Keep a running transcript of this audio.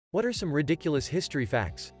What are some ridiculous history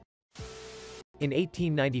facts? In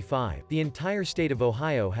 1895, the entire state of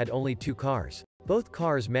Ohio had only 2 cars. Both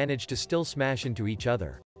cars managed to still smash into each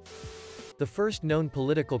other. The first known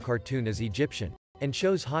political cartoon is Egyptian, and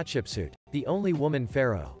shows Hatshepsut, the only woman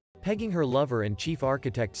pharaoh, pegging her lover and chief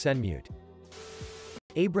architect Senmut.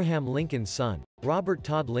 Abraham Lincoln's son, Robert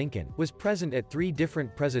Todd Lincoln, was present at 3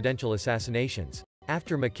 different presidential assassinations.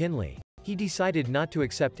 After McKinley, he decided not to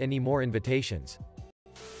accept any more invitations.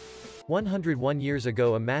 101 years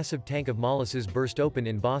ago, a massive tank of molasses burst open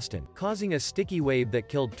in Boston, causing a sticky wave that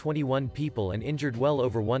killed 21 people and injured well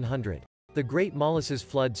over 100. The Great Molasses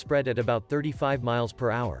Flood spread at about 35 miles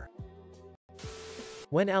per hour.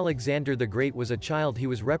 When Alexander the Great was a child, he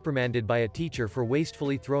was reprimanded by a teacher for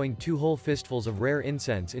wastefully throwing 2 whole fistfuls of rare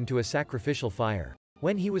incense into a sacrificial fire.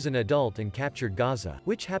 When he was an adult and captured Gaza,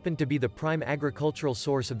 which happened to be the prime agricultural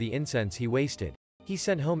source of the incense he wasted, he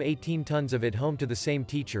sent home 18 tons of it home to the same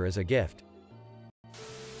teacher as a gift.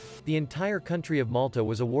 The entire country of Malta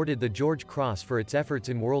was awarded the George Cross for its efforts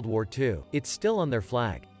in World War II. It's still on their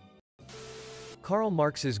flag. Karl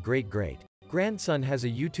Marx's great-grandson has a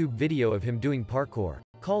YouTube video of him doing parkour,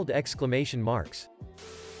 called !Marx.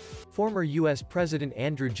 Former US President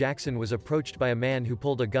Andrew Jackson was approached by a man who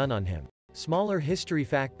pulled a gun on him. Smaller history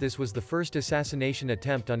fact: this was the first assassination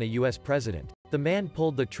attempt on a US president. The man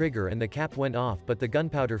pulled the trigger and the cap went off, but the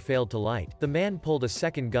gunpowder failed to light. The man pulled a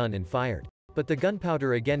second gun and fired, but the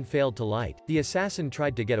gunpowder again failed to light. The assassin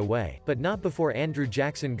tried to get away, but not before Andrew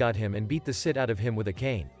Jackson got him and beat the shit out of him with a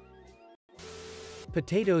cane.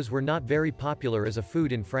 Potatoes were not very popular as a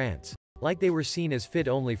food in France. Like they were seen as fit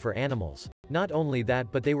only for animals. Not only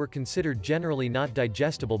that, but they were considered generally not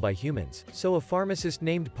digestible by humans. So a pharmacist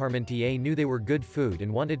named Parmentier knew they were good food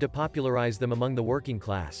and wanted to popularize them among the working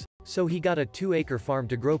class. So he got a 2-acre farm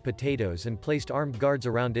to grow potatoes and placed armed guards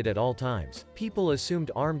around it at all times. People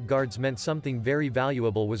assumed armed guards meant something very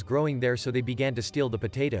valuable was growing there, so they began to steal the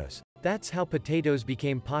potatoes. That's how potatoes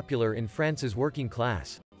became popular in France's working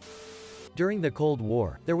class. During the Cold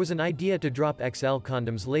War, there was an idea to drop XL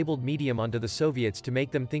condoms labeled medium onto the Soviets to make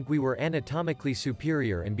them think we were anatomically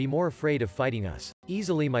superior and be more afraid of fighting us.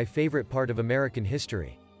 Easily my favorite part of American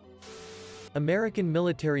history. American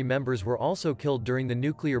military members were also killed during the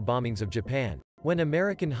nuclear bombings of Japan. When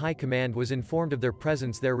American High Command was informed of their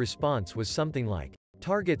presence, their response was something like,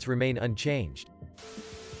 "Targets remain unchanged."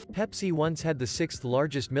 Pepsi once had the 6th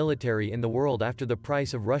largest military in the world after the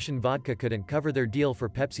price of Russian vodka couldn't cover their deal for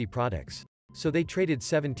Pepsi products. So they traded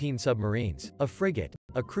 17 submarines, a frigate,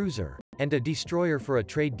 a cruiser, and a destroyer for a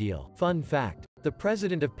trade deal. Fun fact: the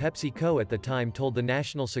president of PepsiCo at the time told the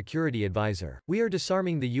National Security Advisor, "We are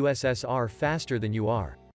disarming the USSR faster than you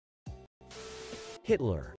are."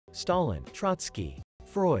 Hitler, Stalin, Trotsky,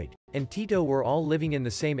 Freud, and Tito were all living in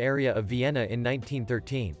the same area of Vienna in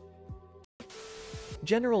 1913.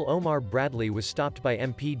 General Omar Bradley was stopped by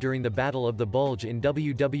MP during the Battle of the Bulge in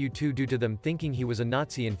WW2 due to them thinking he was a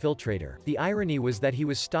Nazi infiltrator. The irony was that he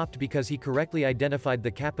was stopped because he correctly identified the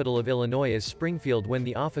capital of Illinois as Springfield when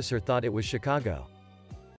the officer thought it was Chicago.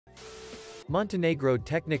 Montenegro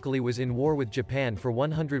technically was in war with Japan for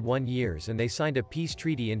 101 years and they signed a peace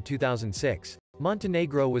treaty in 2006.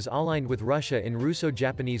 Montenegro was aligned with Russia in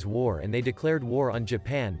Russo-Japanese War and they declared war on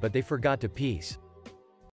Japan, but they forgot to peace.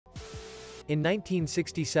 In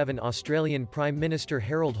 1967, Australian Prime Minister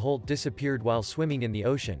Harold Holt disappeared while swimming in the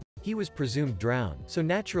ocean. He was presumed drowned, so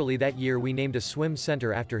naturally that year we named a swim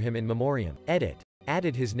center after him in memoriam. Edit.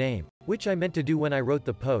 Added his name. Which I meant to do when I wrote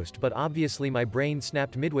the post, but obviously my brain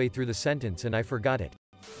snapped midway through the sentence and I forgot it.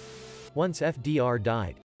 Once FDR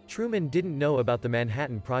died, Truman didn't know about the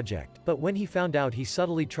Manhattan Project, but when he found out, he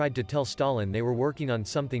subtly tried to tell Stalin they were working on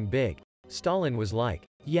something big. Stalin was like,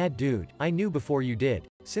 "Yeah dude, I knew before you did,"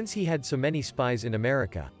 since he had so many spies in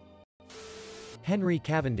America. Henry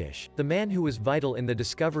Cavendish, the man who was vital in the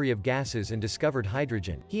discovery of gases and discovered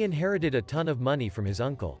hydrogen, he inherited a ton of money from his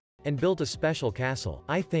uncle, and built a special castle.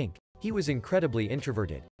 I think he was incredibly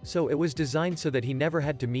introverted, so it was designed so that he never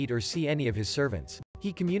had to meet or see any of his servants.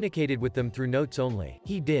 He communicated with them through notes only.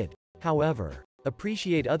 He did, however,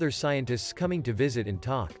 appreciate other scientists coming to visit and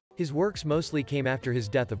talk. His works mostly came after his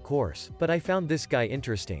death, of course, but I found this guy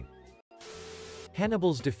interesting.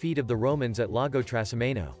 Hannibal's defeat of the Romans at Lago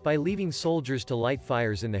Trasimeno. By leaving soldiers to light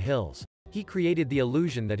fires in the hills, he created the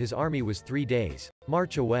illusion that his army was 3 days'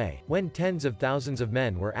 march away. When tens of thousands of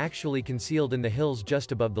men were actually concealed in the hills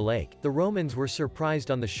just above the lake, the Romans were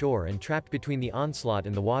surprised on the shore and trapped between the onslaught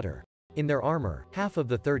and the water. In their armor, half of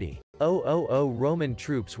the 30,000 Roman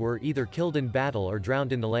troops were either killed in battle or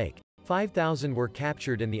drowned in the lake. 5,000 were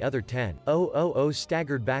captured and the other 10,000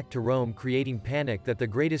 staggered back to Rome, creating panic that the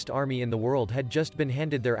greatest army in the world had just been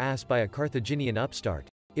handed their ass by a Carthaginian upstart.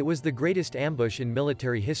 It was the greatest ambush in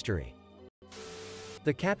military history.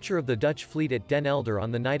 The capture of the Dutch fleet at Den Helder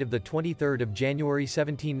on the night of the 23rd of January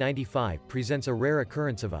 1795 presents a rare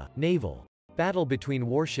occurrence of a naval battle between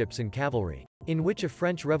warships and cavalry, in which a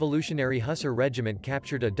French Revolutionary Hussar regiment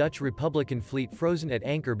captured a Dutch Republican fleet frozen at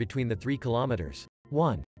anchor between the 3 kilometers.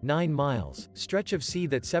 9 miles stretch of sea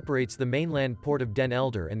that separates the mainland port of Den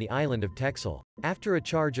Helder and the island of Texel. After a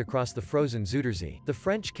charge across the frozen Zuiderzee, the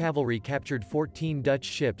French cavalry captured 14 Dutch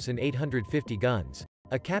ships and 850 guns.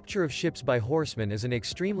 A capture of ships by horsemen is an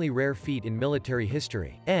extremely rare feat in military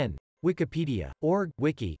history. N. Wikipedia. Org.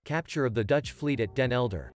 Wiki. Capture of the Dutch fleet at Den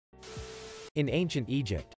Helder. In ancient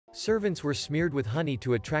Egypt, servants were smeared with honey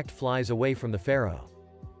to attract flies away from the pharaoh.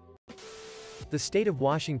 The state of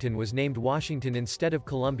Washington was named Washington instead of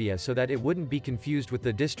Columbia so that it wouldn't be confused with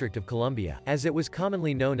the District of Columbia, as it was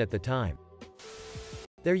commonly known at the time.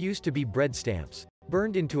 There used to be bread stamps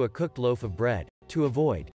burned into a cooked loaf of bread to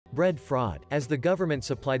avoid bread fraud, as the government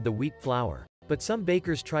supplied the wheat flour. But some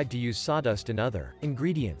bakers tried to use sawdust and other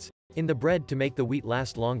ingredients in the bread to make the wheat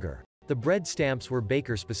last longer. The bread stamps were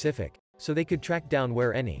baker-specific, so they could track down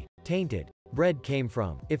where any tainted bread came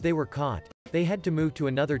from. If they were caught, they had to move to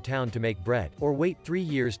another town to make bread, or wait 3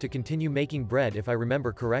 years to continue making bread if I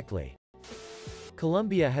remember correctly.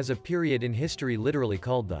 Colombia has a period in history literally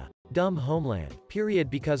called the dumb homeland period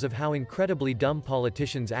because of how incredibly dumb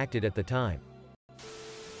politicians acted at the time.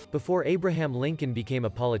 Before Abraham Lincoln became a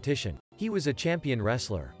politician, he was a champion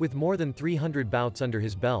wrestler, with more than 300 bouts under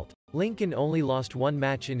his belt. Lincoln only lost 1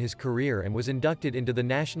 match in his career and was inducted into the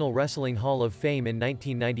National Wrestling Hall of Fame in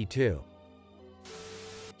 1992.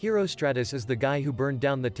 Herostratus is the guy who burned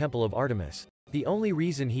down the Temple of Artemis. The only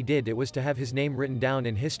reason he did it was to have his name written down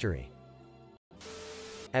in history.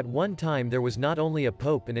 At one time there was not only a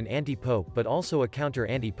pope and an anti-pope but also a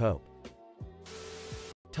counter-anti-pope.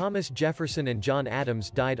 Thomas Jefferson and John Adams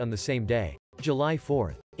died on the same day, July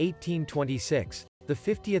 4, 1826, the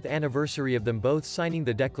 50th anniversary of them both signing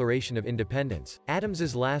the Declaration of Independence.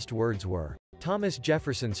 Adams's last words were, "Thomas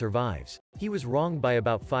Jefferson survives. He was wrong by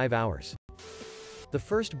about 5 hours." The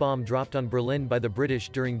first bomb dropped on Berlin by the British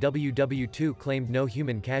during WW2 claimed no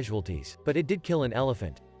human casualties, but it did kill an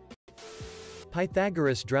elephant.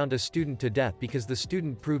 Pythagoras drowned a student to death because the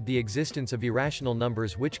student proved the existence of irrational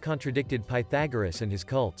numbers which contradicted Pythagoras and his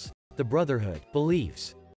cult's, the Brotherhood,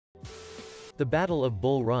 beliefs. The Battle of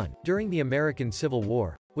Bull Run, during the American Civil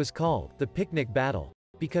War, was called the Picnic Battle,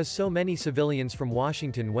 because so many civilians from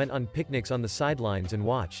Washington went on picnics on the sidelines and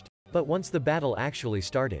watched. But once the battle actually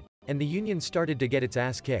started, and the Union started to get its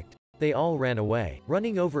ass kicked, they all ran away,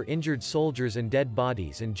 running over injured soldiers and dead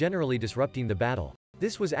bodies and generally disrupting the battle.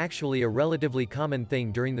 This was actually a relatively common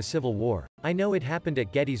thing during the Civil War. I know it happened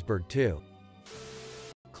at Gettysburg too.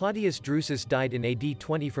 Claudius Drusus died in AD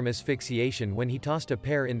 20 from asphyxiation when he tossed a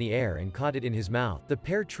pear in the air and caught it in his mouth. The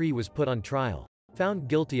pear tree was put on trial, found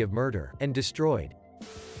guilty of murder, and destroyed.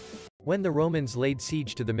 When the Romans laid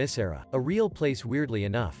siege to the Misera, a real place weirdly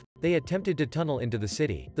enough, they attempted to tunnel into the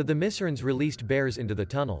city, though the Miserans released bears into the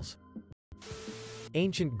tunnels.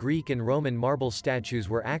 Ancient Greek and Roman marble statues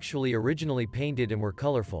were actually originally painted and were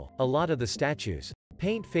colorful. A lot of the statues'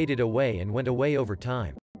 paint faded away and went away over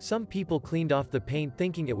time. Some people cleaned off the paint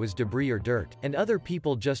thinking it was debris or dirt, and other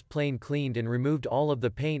people just plain cleaned and removed all of the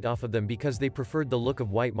paint off of them because they preferred the look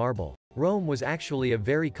of white marble. Rome was actually a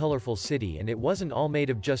very colorful city and it wasn't all made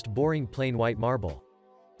of just boring plain white marble.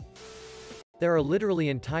 There are literally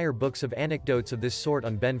entire books of anecdotes of this sort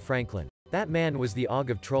on Ben Franklin. That man was the Og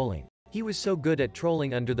of trolling. He was so good at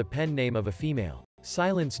trolling under the pen name of a female,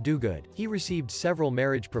 Silence Dogood. He received several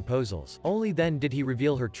marriage proposals. Only then did he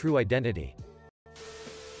reveal her true identity.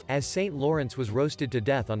 As Saint Lawrence was roasted to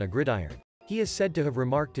death on a gridiron, he is said to have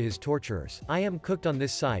remarked to his torturers, "I am cooked on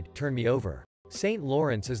this side, turn me over." Saint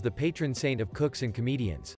Lawrence is the patron saint of cooks and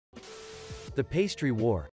comedians. The Pastry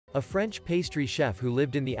War. A French pastry chef who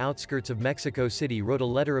lived in the outskirts of Mexico City wrote a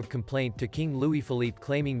letter of complaint to King Louis Philippe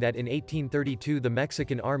claiming that in 1832 the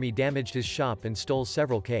Mexican army damaged his shop and stole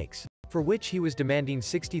several cakes, for which he was demanding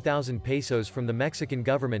 60,000 pesos from the Mexican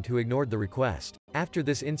government who ignored the request. After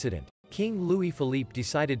this incident, King Louis Philippe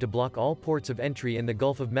decided to block all ports of entry in the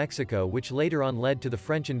Gulf of Mexico, which later on led to the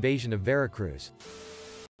French invasion of Veracruz.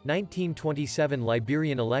 1927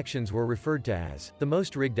 Liberian elections were referred to as the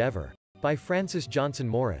most rigged ever by Francis Johnson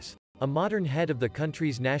Morris, a modern head of the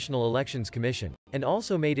country's National Elections Commission, and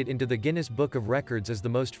also made it into the Guinness Book of Records as the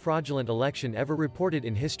most fraudulent election ever reported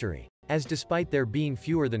in history. as despite there being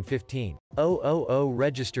fewer than 15,000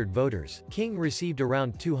 registered voters, King received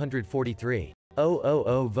around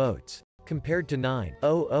 243,000 votes, compared to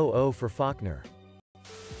 9,000 for Faulkner.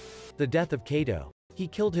 The death of Cato. He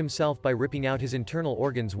killed himself by ripping out his internal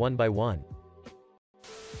organs one by one.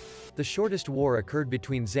 The shortest war occurred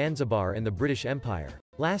between Zanzibar and the British Empire,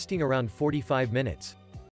 lasting around 45 minutes.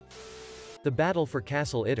 The Battle for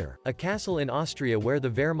Castle Itter, a castle in Austria where the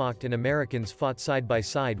Wehrmacht and Americans fought side by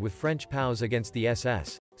side with French POWs against the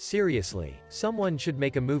SS. Seriously, someone should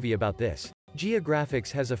make a movie about this. Geographics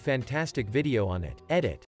has a fantastic video on it.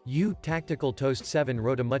 Edit. Tactical Toast 7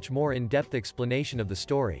 wrote a much more in-depth explanation of the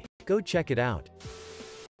story. Go check it out.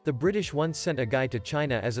 The British once sent a guy to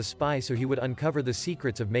China as a spy so he would uncover the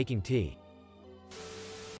secrets of making tea.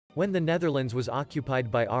 When the Netherlands was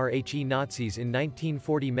occupied by RHE Nazis in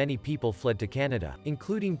 1940, many people fled to Canada,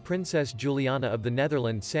 including Princess Juliana of the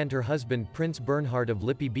Netherlands and her husband Prince Bernhard of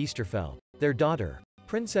Lippe-Biesterfeld. Their daughter,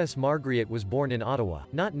 Princess Margriet, was born in Ottawa,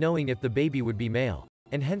 not knowing if the baby would be male,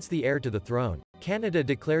 and hence the heir to the throne. Canada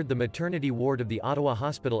declared the maternity ward of the Ottawa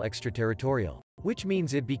Hospital extraterritorial, which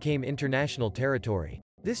means it became international territory.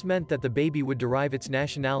 This meant that the baby would derive its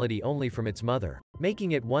nationality only from its mother,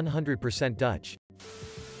 making it 100% Dutch.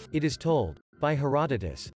 It is told, by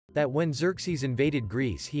Herodotus, that when Xerxes invaded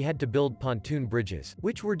Greece he had to build pontoon bridges,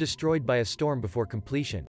 which were destroyed by a storm before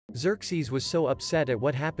completion. Xerxes was so upset at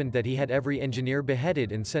what happened that he had every engineer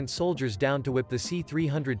beheaded and sent soldiers down to whip the sea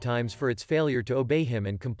 300 times for its failure to obey him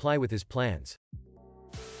and comply with his plans.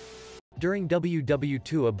 During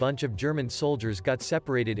WW2, a bunch of German soldiers got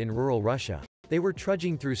separated in rural Russia. They were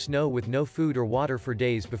trudging through snow with no food or water for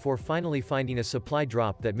days before finally finding a supply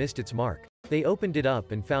drop that missed its mark. They opened it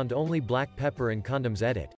up and found only black pepper and condoms.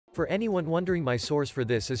 Edit. For anyone wondering, my source for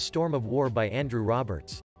this is Storm of War by Andrew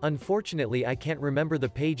Roberts. Unfortunately, I can't remember the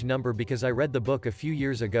page number because I read the book a few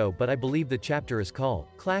years ago, but I believe the chapter is called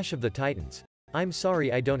Clash of the Titans. I'm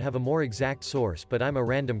sorry I don't have a more exact source, but I'm a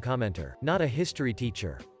random commenter, not a history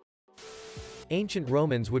teacher. Ancient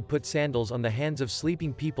Romans would put sandals on the hands of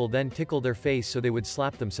sleeping people, then tickle their face so they would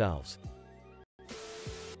slap themselves.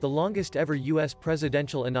 The longest ever U.S.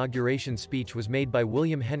 presidential inauguration speech was made by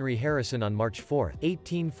William Henry Harrison on March 4,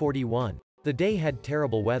 1841. The day had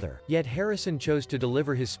terrible weather, yet Harrison chose to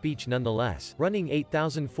deliver his speech nonetheless, running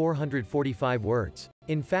 8,445 words.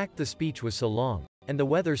 In fact, the speech was so long, and the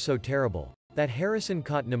weather so terrible, that Harrison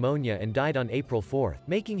caught pneumonia and died on April 4,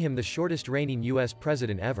 making him the shortest reigning U.S.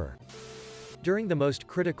 president ever. During the most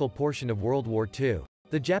critical portion of World War II,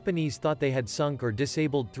 the Japanese thought they had sunk or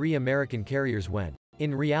disabled 3 American carriers when,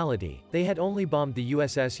 in reality, they had only bombed the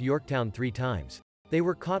USS Yorktown 3 times. They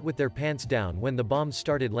were caught with their pants down when the bombs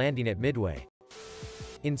started landing at Midway.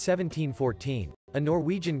 In 1714, a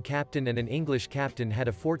Norwegian captain and an English captain had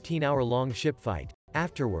a 14-hour-long ship fight.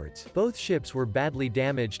 Afterwards, both ships were badly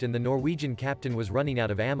damaged and the Norwegian captain was running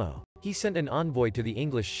out of ammo. He sent an envoy to the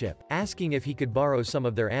English ship, asking if he could borrow some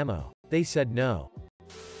of their ammo. They said no.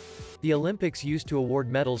 The Olympics used to award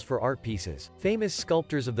medals for art pieces. Famous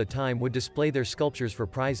sculptors of the time would display their sculptures for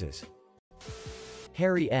prizes.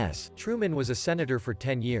 Harry S. Truman was a senator for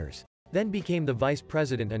 10 years, then became the vice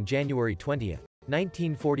president on January 20,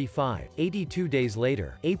 1945. 82 days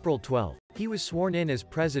later, April 12, he was sworn in as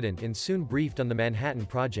president and soon briefed on the Manhattan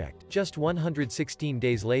Project. Just 116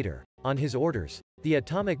 days later, on his orders, the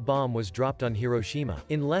atomic bomb was dropped on Hiroshima.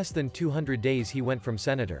 In less than 200 days he went from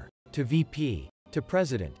senator to VP to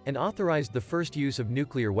president, and authorized the first use of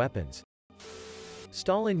nuclear weapons.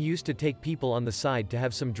 Stalin used to take people on the side to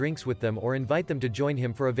have some drinks with them or invite them to join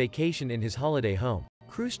him for a vacation in his holiday home.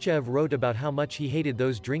 Khrushchev wrote about how much he hated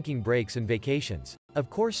those drinking breaks and vacations. Of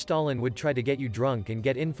course, Stalin would try to get you drunk and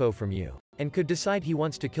get info from you, and could decide he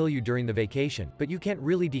wants to kill you during the vacation, but you can't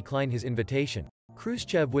really decline his invitation.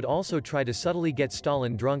 Khrushchev would also try to subtly get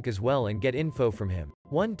Stalin drunk as well and get info from him.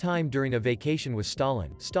 One time during a vacation with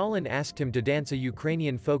Stalin, Stalin asked him to dance a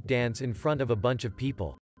Ukrainian folk dance in front of a bunch of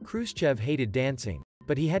people. Khrushchev hated dancing,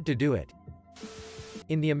 but he had to do it.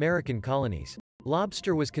 In the American colonies,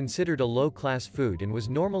 lobster was considered a low-class food and was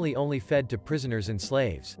normally only fed to prisoners and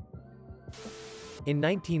slaves. In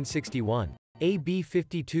 1961, a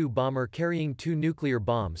B-52 bomber carrying 2 nuclear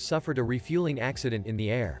bombs suffered a refueling accident in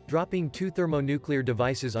the air, dropping 2 thermonuclear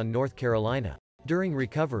devices on North Carolina. During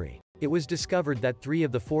recovery, it was discovered that 3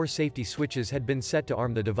 of the 4 safety switches had been set to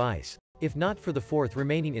arm the device. If not for the 4th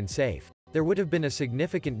remaining unsafe, there would have been a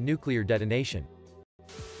significant nuclear detonation.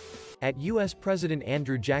 At U.S. President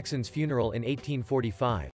Andrew Jackson's funeral in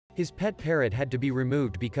 1845, his pet parrot had to be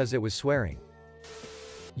removed because it was swearing.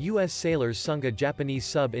 U.S. sailors sunk a Japanese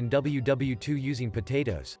sub in WW2 using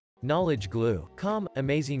potatoes. Knowledge glue.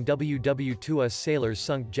 Amazing WW2 us sailors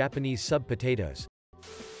sunk Japanese sub-potatoes.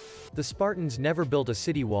 The Spartans never built a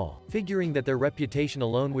city wall, figuring that their reputation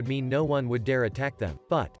alone would mean no one would dare attack them.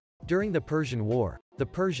 But, during the Persian War, the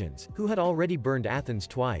Persians, who had already burned Athens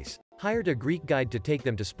twice, hired a Greek guide to take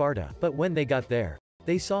them to Sparta. But when they got there,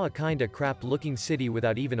 they saw a kinda crap-looking city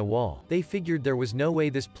without even a wall. They figured there was no way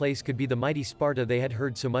this place could be the mighty Sparta they had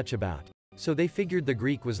heard so much about. So they figured the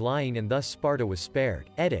Greek was lying and thus Sparta was spared.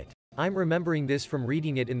 Edit. I'm remembering this from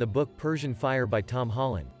reading it in the book Persian Fire by Tom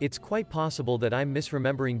Holland. It's quite possible that I'm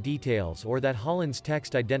misremembering details or that Holland's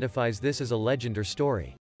text identifies this as a legend or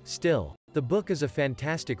story. Still, the book is a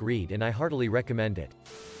fantastic read and I heartily recommend it.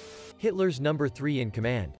 Hitler's number 3 in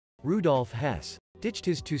command. Rudolf Hess ditched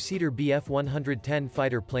his two-seater Bf-110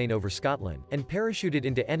 fighter plane over Scotland, and parachuted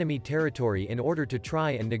into enemy territory in order to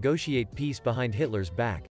try and negotiate peace behind Hitler's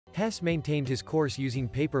back. Hess maintained his course using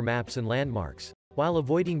paper maps and landmarks. While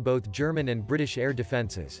avoiding both German and British air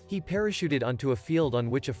defenses, he parachuted onto a field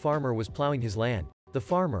on which a farmer was plowing his land. The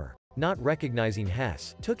farmer, not recognizing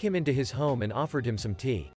Hess, took him into his home and offered him some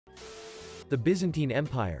tea. The Byzantine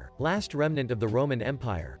Empire, last remnant of the Roman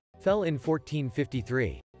Empire, fell in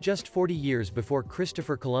 1453, just 40 years before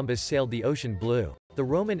Christopher Columbus sailed the ocean blue. The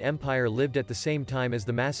Roman Empire lived at the same time as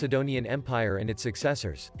the Macedonian Empire and its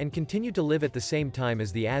successors, and continued to live at the same time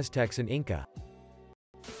as the Aztecs and Inca.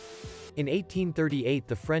 In 1838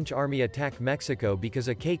 the French army attacked Mexico because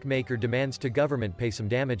a cake maker demands to government pay some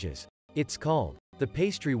damages. It's called the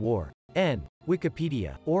Pastry War.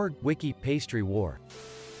 Wikipedia. Org. Wiki. Pastry War.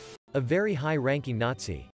 A very high-ranking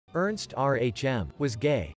Nazi, Ernst Rhm, was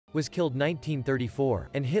gay, was killed 1934,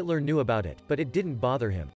 and Hitler knew about it, but it didn't bother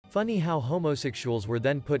him. Funny how homosexuals were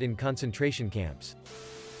then put in concentration camps.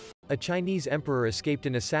 A Chinese emperor escaped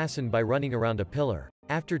an assassin by running around a pillar.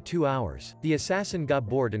 After 2 hours, the assassin got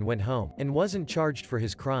bored and went home, and wasn't charged for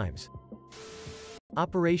his crimes.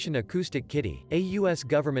 Operation Acoustic Kitty, a U.S.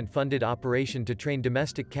 government-funded operation to train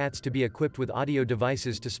domestic cats to be equipped with audio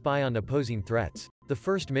devices to spy on opposing threats. The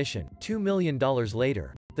first mission, $2 million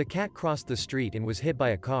later, the cat crossed the street and was hit by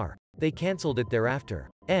a car. They cancelled it thereafter.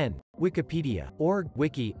 Wikipedia. Org.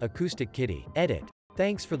 Wiki. Acoustic Kitty. Edit.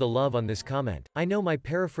 Thanks for the love on this comment. I know my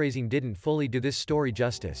paraphrasing didn't fully do this story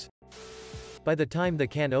justice. By the time the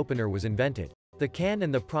can opener was invented, the can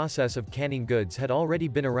and the process of canning goods had already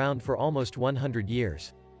been around for almost 100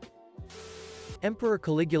 years. Emperor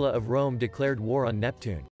Caligula of Rome declared war on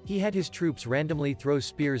Neptune. He had his troops randomly throw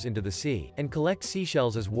spears into the sea, and collect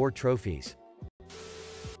seashells as war trophies.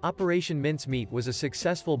 Operation Mincemeat was a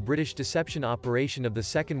successful British deception operation of the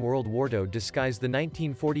Second World War to disguise the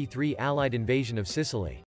 1943 Allied invasion of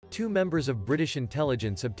Sicily. 2 members of British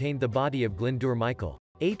intelligence obtained the body of Glyndŵr Michael,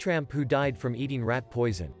 a tramp who died from eating rat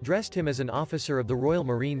poison, dressed him as an officer of the Royal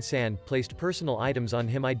Marine Sand, placed personal items on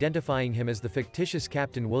him identifying him as the fictitious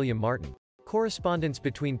Captain William Martin. Correspondence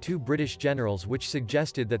between 2 British generals which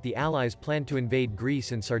suggested that the Allies planned to invade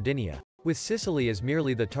Greece and Sardinia, with Sicily as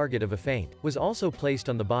merely the target of a feint, was also placed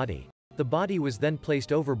on the body. The body was then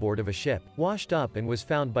placed overboard of a ship, washed up and was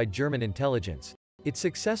found by German intelligence. It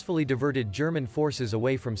successfully diverted German forces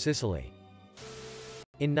away from Sicily.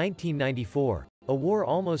 In 1994, a war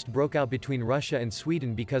almost broke out between Russia and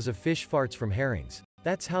Sweden because of fish farts from herrings.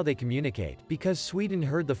 That's how they communicate, because Sweden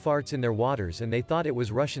heard the farts in their waters and they thought it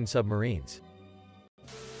was Russian submarines.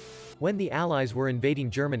 When the Allies were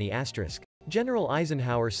invading Germany General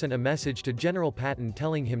Eisenhower sent a message to General Patton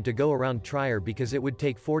telling him to go around Trier because it would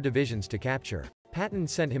take 4 divisions to capture. Patton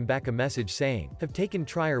sent him back a message saying, "Have taken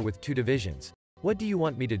Trier with 2 divisions. What do you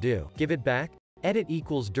want me to do? Give it back?" Edit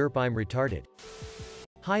equals derp I'm retarded.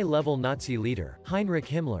 High-level Nazi leader, Heinrich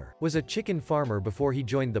Himmler, was a chicken farmer before he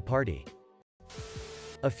joined the party.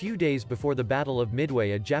 A few days before the Battle of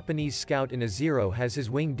Midway, a Japanese scout in a Zero has his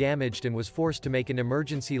wing damaged and was forced to make an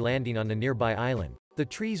emergency landing on a nearby island. The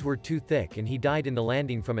trees were too thick and he died in the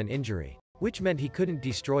landing from an injury, which meant he couldn't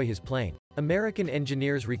destroy his plane. American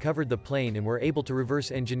engineers recovered the plane and were able to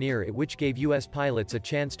reverse engineer it, which gave US pilots a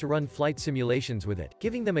chance to run flight simulations with it,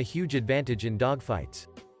 giving them a huge advantage in dogfights.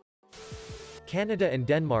 Canada and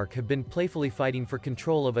Denmark have been playfully fighting for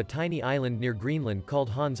control of a tiny island near Greenland called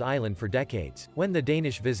Hans Island for decades. When the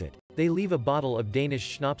Danish visit, they leave a bottle of Danish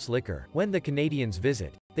schnapps liquor. When the Canadians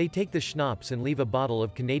visit, they take the schnapps and leave a bottle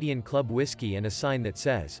of Canadian Club whiskey and a sign that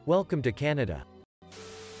says, "Welcome to Canada."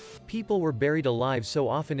 People were buried alive so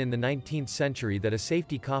often in the 19th century that a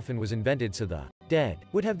safety coffin was invented so the dead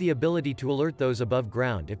would have the ability to alert those above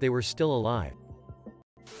ground if they were still alive.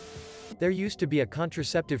 There used to be a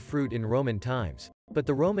contraceptive fruit in Roman times, but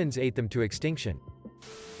the Romans ate them to extinction.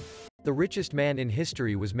 The richest man in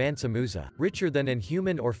history was Mansa Musa, richer than an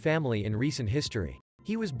human or family in recent history.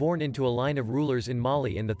 He was born into a line of rulers in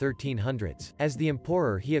Mali in the 1300s. As the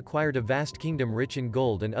emperor, he acquired a vast kingdom rich in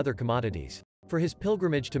gold and other commodities. For his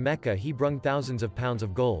pilgrimage to Mecca, he brung thousands of pounds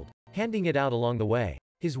of gold, handing it out along the way.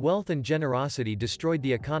 His wealth and generosity destroyed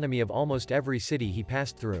the economy of almost every city he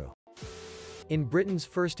passed through. In Britain's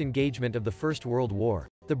first engagement of the First World War,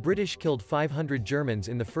 the British killed 500 Germans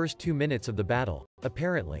in the first 2 minutes of the battle.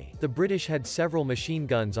 Apparently, the British had several machine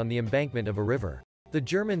guns on the embankment of a river. The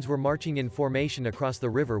Germans were marching in formation across the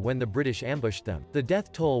river when the British ambushed them. The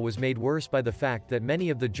death toll was made worse by the fact that many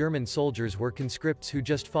of the German soldiers were conscripts who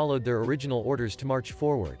just followed their original orders to march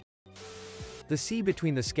forward. The sea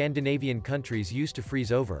between the Scandinavian countries used to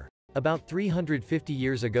freeze over. About 350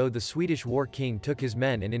 years ago, the Swedish war king took his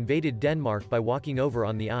men and invaded Denmark by walking over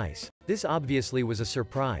on the ice. This obviously was a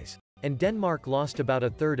surprise. And Denmark lost about a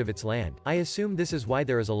third of its land. I assume this is why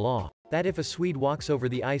there is a law that if a Swede walks over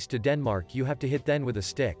the ice to Denmark, you have to hit them with a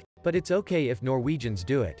stick. But it's okay if Norwegians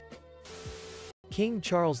do it. King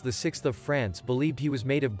Charles VI of France believed he was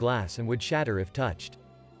made of glass and would shatter if touched.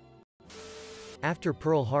 After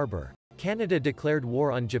Pearl Harbor, Canada declared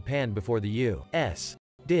war on Japan before the U.S.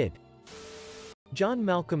 did. John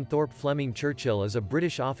Malcolm Thorpe Fleming Churchill is a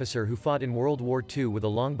British officer who fought in World War II with a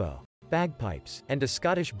longbow, bagpipes, and a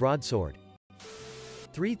Scottish broadsword.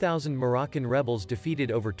 3,000 Moroccan rebels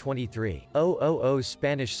defeated over 23,000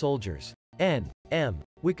 Spanish soldiers. N.M.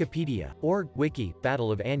 Wikipedia. Org. Wiki.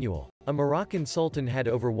 Battle of Annual. A Moroccan sultan had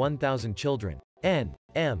over 1,000 children.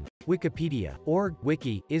 N.M. Wikipedia. Org.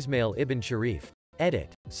 Wiki. Ismail ibn Sharif.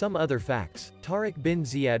 Edit. Some other facts. Tariq bin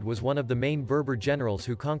Ziyad was one of the main Berber generals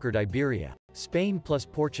who conquered Iberia, Spain plus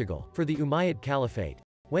Portugal, for the Umayyad Caliphate.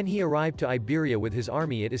 When he arrived to Iberia with his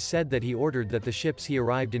army, it is said that he ordered that the ships he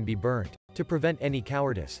arrived in be burnt, to prevent any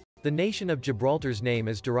cowardice. The nation of Gibraltar's name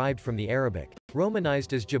is derived from the Arabic,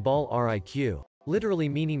 romanized as Jabal Riq, literally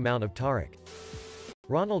meaning Mount of Tariq.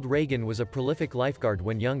 Ronald Reagan was a prolific lifeguard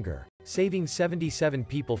when younger, saving 77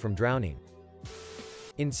 people from drowning.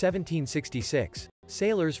 In 1766,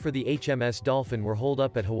 sailors for the HMS Dolphin were holed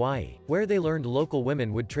up at Hawaii, where they learned local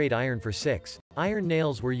women would trade iron for 6 iron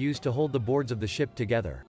nails were used to hold the boards of the ship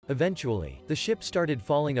together. Eventually, the ship started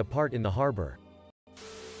falling apart in the harbor.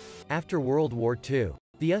 After World War II,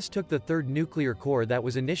 the US took the third nuclear core that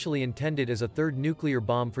was initially intended as a third nuclear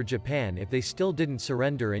bomb for Japan if they still didn't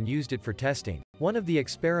surrender, and used it for testing. One of the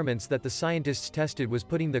experiments that the scientists tested was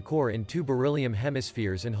putting the core in 2 beryllium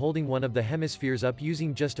hemispheres and holding one of the hemispheres up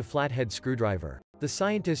using just a flathead screwdriver. The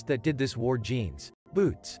scientist that did this wore jeans,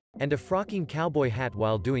 boots, and a frocking cowboy hat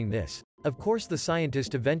while doing this. Of course, the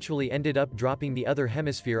scientist eventually ended up dropping the other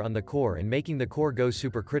hemisphere on the core and making the core go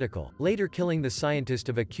supercritical, later killing the scientist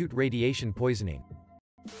of acute radiation poisoning.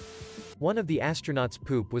 One of the astronauts'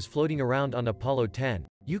 poop was floating around on Apollo 10.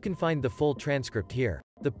 You can find the full transcript here.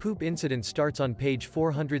 The poop incident starts on page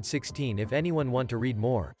 416 if anyone want to read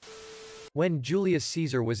more. When Julius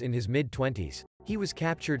Caesar was in his mid-20s, he was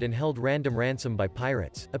captured and held random ransom by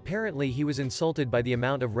pirates. Apparently he was insulted by the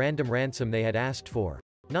amount of random ransom they had asked for,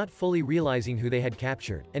 not fully realizing who they had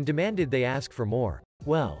captured, and demanded they ask for more.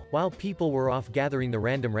 Well, while people were off gathering the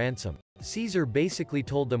random ransom, Caesar basically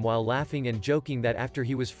told them while laughing and joking that after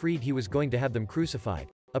he was freed he was going to have them crucified.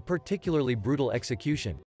 A particularly brutal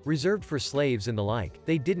execution, reserved for slaves and the like.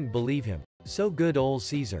 They didn't believe him. So good old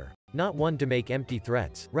Caesar, not one to make empty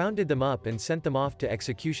threats, rounded them up and sent them off to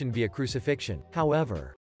execution via crucifixion.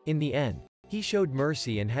 However, in the end, he showed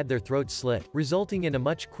mercy and had their throats slit, resulting in a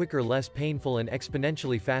much quicker, less painful and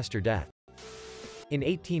exponentially faster death. In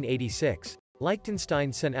 1886,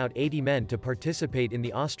 Liechtenstein sent out 80 men to participate in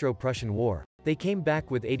the Austro-Prussian War. They came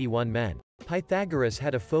back with 81 men. Pythagoras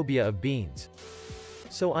had a phobia of beans.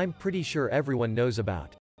 So I'm pretty sure everyone knows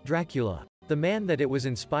about Dracula. The man that it was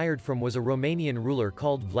inspired from was a Romanian ruler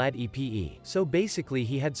called Vlad Epe. So basically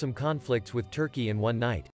he had some conflicts with Turkey, and one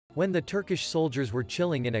night, when the Turkish soldiers were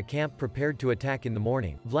chilling in a camp prepared to attack in the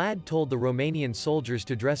morning, Vlad told the Romanian soldiers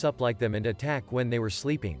to dress up like them and attack when they were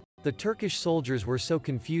sleeping. The Turkish soldiers were so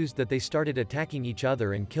confused that they started attacking each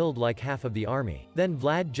other and killed like half of the army. Then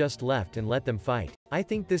Vlad just left and let them fight. I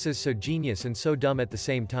think this is so genius and so dumb at the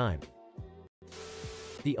same time.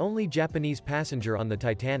 The only Japanese passenger on the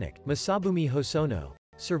Titanic, Masabumi Hosono,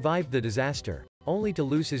 survived the disaster, only to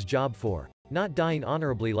lose his job for not dying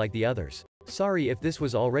honorably like the others. Sorry if this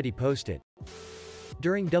was already posted.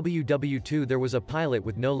 During WW2 there was a pilot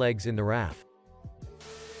with no legs in the RAF.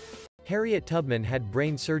 Harriet Tubman had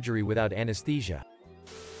brain surgery without anesthesia.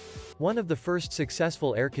 One of the first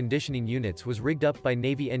successful air conditioning units was rigged up by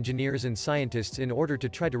Navy engineers and scientists in order to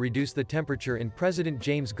try to reduce the temperature in President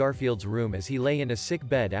James Garfield's room as he lay in a sick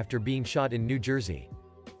bed after being shot in New Jersey.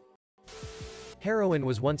 Heroin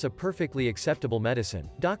was once a perfectly acceptable medicine.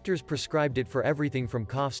 Doctors prescribed it for everything from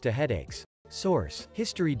coughs to headaches. Source: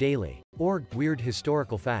 History Daily. Org. Weird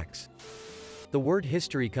historical facts. The word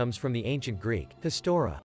history comes from the ancient Greek,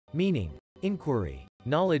 histora, meaning inquiry,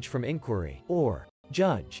 knowledge from inquiry, or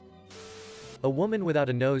judge. A woman without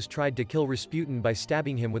a nose tried to kill Rasputin by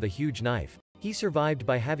stabbing him with a huge knife. He survived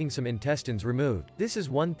by having some intestines removed. This is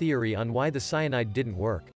one theory on why the cyanide didn't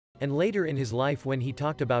work. And later in his life, when he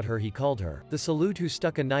talked about her, he called her the salute who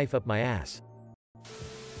stuck a knife up my ass.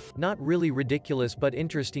 Not really ridiculous but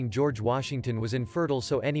interesting. George Washington was infertile,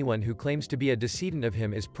 so anyone who claims to be a descendant of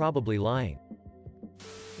him is probably lying.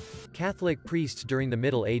 Catholic priests during the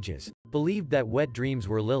Middle Ages believed that wet dreams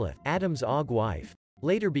were Lilith, Adam's wife,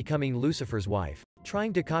 later becoming Lucifer's wife,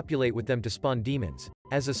 trying to copulate with them to spawn demons.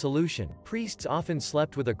 As a solution, priests often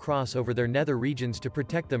slept with a cross over their nether regions to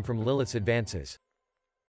protect them from Lilith's advances.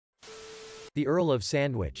 The Earl of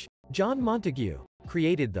Sandwich. John Montagu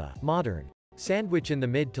created the modern sandwich in the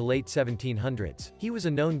mid to late 1700s. He was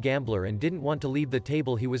a known gambler and didn't want to leave the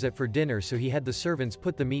table he was at for dinner, so he had the servants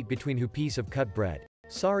put the meat between two pieces of cut bread.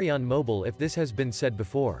 Sorry on mobile if this has been said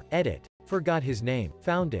before. Edit. Forgot his name.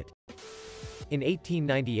 Found it. In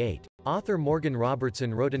 1898, author Morgan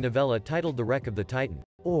Robertson wrote a novella titled The Wreck of the Titan,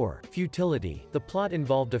 or Futility. The plot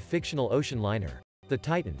involved a fictional ocean liner, the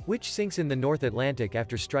Titan, which sinks in the North Atlantic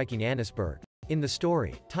after striking Annisburg. In the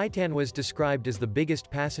story, Titan was described as the biggest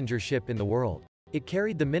passenger ship in the world. It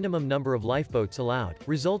carried the minimum number of lifeboats allowed,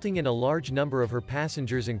 resulting in a large number of her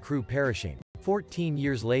passengers and crew perishing. 14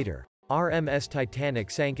 years later, RMS Titanic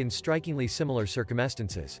sank in strikingly similar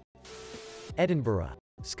circumstances. Edinburgh,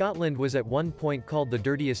 Scotland was at one point called the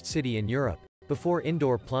dirtiest city in Europe. Before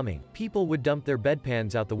indoor plumbing, people would dump their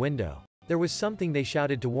bedpans out the window. There was something they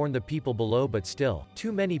shouted to warn the people below, but still,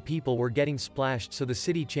 too many people were getting splashed, so the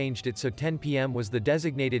city changed it so 10 p.m. was the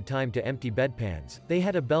designated time to empty bedpans. They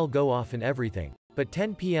had a bell go off and everything. But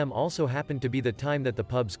 10 p.m. also happened to be the time that the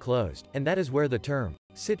pubs closed, and that is where the term,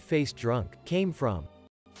 sit-faced drunk, came from.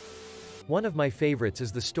 One of my favorites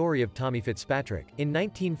is the story of Tommy Fitzpatrick. In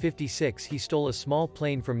 1956 he stole a small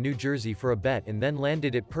plane from New Jersey for a bet and then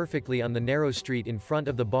landed it perfectly on the narrow street in front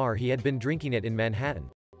of the bar he had been drinking at in Manhattan.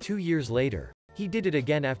 2 years later, he did it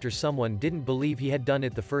again after someone didn't believe he had done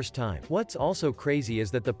it the first time. What's also crazy is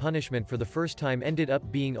that the punishment for the first time ended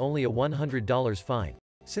up being only a $100 fine,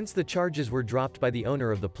 since the charges were dropped by the owner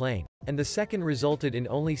of the plane, and the second resulted in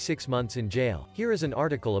only 6 months in jail. Here is an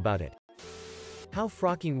article about it. How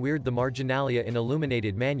frocking weird the marginalia in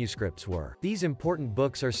illuminated manuscripts were. These important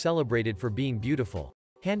books are celebrated for being beautiful,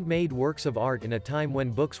 handmade works of art in a time when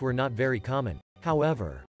books were not very common.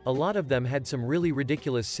 However, a lot of them had some really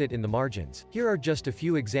ridiculous sit in the margins. Here are just a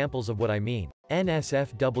few examples of what I mean.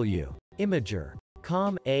 NSFW. Imager.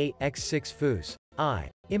 Com. A. X6 Fus. I.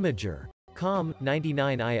 Imager. Com.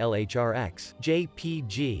 99 ILHRX.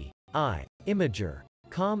 JPG. I. Imager.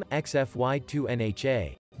 Com.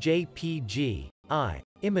 XFY2NHA. JPG. I.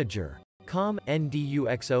 Imager. Com.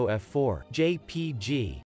 NDUXOF4.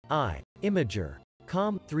 JPG. I. Imager.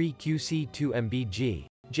 Com. 3QC2MBG.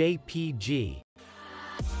 JPG.